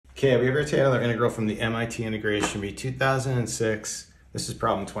Okay, we have here today another integral from the MIT Integration Bee 2006. This is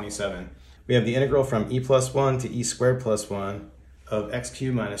problem 27. We have the integral from e plus 1 to e squared plus 1 of x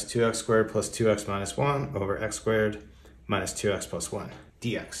cubed minus 2x squared plus 2x minus 1 over x squared minus 2x plus 1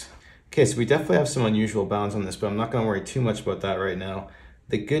 dx. Okay, so we definitely have some unusual bounds on this, but I'm not going to worry too much about that right now.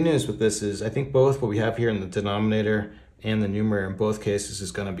 The good news with this is I think both what we have here in the denominator and the numerator in both cases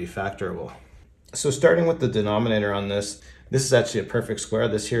is going to be factorable. So starting with the denominator on this is actually a perfect square.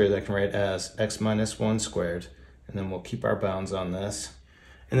 This here I can write as x minus 1 squared, and then we'll keep our bounds on this.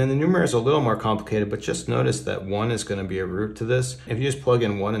 And then the numerator is a little more complicated, but just notice that 1 is going to be a root to this. If you just plug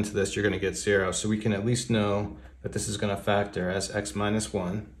in 1 into this, you're going to get 0. So we can at least know that this is going to factor as x minus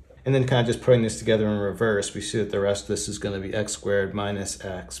 1. And then kind of just putting this together in reverse, we see that the rest of this is going to be x squared minus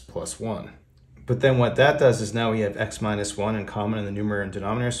x plus 1. But then what that does is now we have x minus 1 in common in the numerator and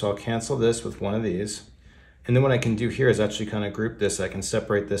denominator, so I'll cancel this with one of these. And then what I can do here is actually kind of group this. I can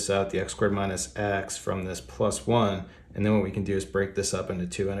separate this out, the x squared minus x from this plus 1, and then what we can do is break this up into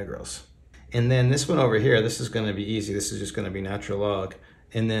two integrals. And then this one over here, this is going to be easy. This is just going to be natural log.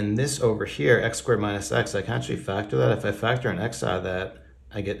 And then this over here, x squared minus x, I can actually factor that. If I factor an x out of that,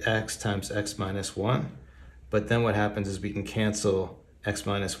 I get x times x minus 1. But then what happens is we can cancel x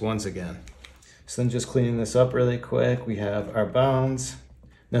minus 1s again. So then just cleaning this up really quick, we have our bounds.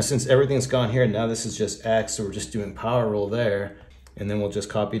 Now since everything's gone here, now this is just x, so we're just doing power rule there. And then we'll just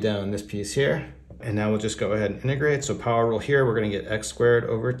copy down this piece here. And now we'll just go ahead and integrate. So power rule here, we're going to get x squared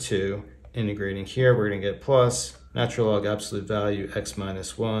over 2. Integrating here, we're going to get plus natural log absolute value x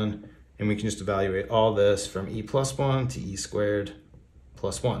minus 1. And we can just evaluate all this from e plus 1 to e squared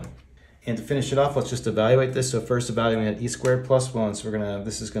plus 1. And to finish it off, let's just evaluate this. So first evaluating e squared plus 1. So we're going to have,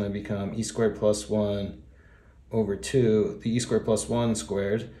 this is going to become e squared plus 1 over 2, the e squared plus 1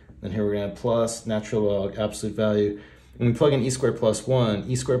 squared. Then here we're going to have plus natural log absolute value. When we plug in e squared plus 1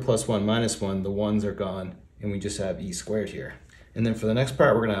 minus 1, the 1's are gone, and we just have e squared here. And then for the next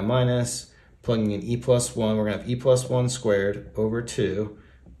part, we're going to have minus, plugging in e plus 1, we're going to have e plus 1 squared over 2.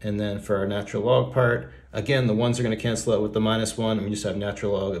 And then for our natural log part, again, the 1's are going to cancel out with the minus 1, and we just have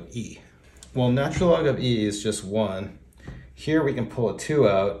natural log of e. Well, natural log of e is just 1. Here we can pull a 2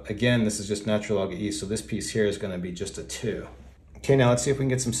 out. Again, this is just natural log of e, so this piece here is going to be just a 2. Okay, now let's see if we can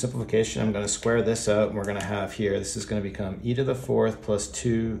get some simplification. I'm going to square this out, and we're going to have here, this is going to become e to the 4th plus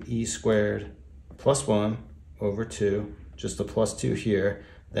 2e squared plus 1 over 2, just the plus 2 here.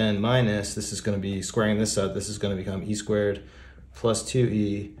 Then minus, this is going to be squaring this out, this is going to become e squared plus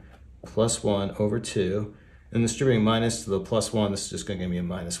 2e plus 1 over 2. And distributing minus to the plus 1, this is just going to give me a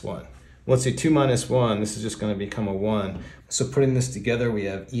minus 1. Let's see, 2 minus 1, this is just going to become a 1. So putting this together, we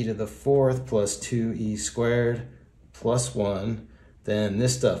have e to the 4th plus 2e squared plus 1. Then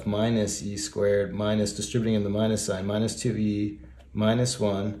this stuff, minus e squared, minus, distributing in the minus sign, minus 2e minus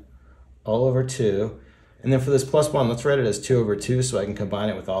 1 all over 2. And then for this plus 1, let's write it as 2 over 2 so I can combine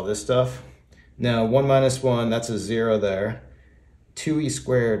it with all this stuff. Now 1 minus 1, that's a 0 there. 2e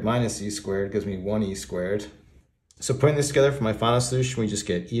squared minus e squared gives me 1e squared. So putting this together for my final solution, we just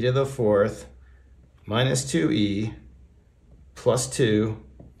get e to the 4th minus 2e plus 2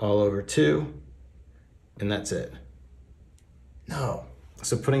 all over 2, and that's it. No.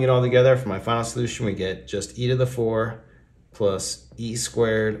 So putting it all together for my final solution, we get just e to the 4 plus e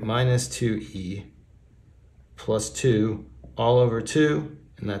squared minus 2e plus 2 all over 2,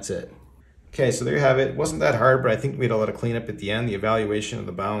 and that's it. Okay, so there you have it. It wasn't that hard, but I think we had a lot of cleanup at the end. The evaluation of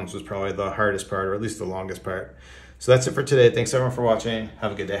the bounds was probably the hardest part, or at least the longest part. So that's it for today. Thanks everyone for watching.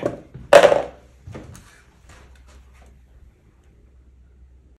 Have a good day.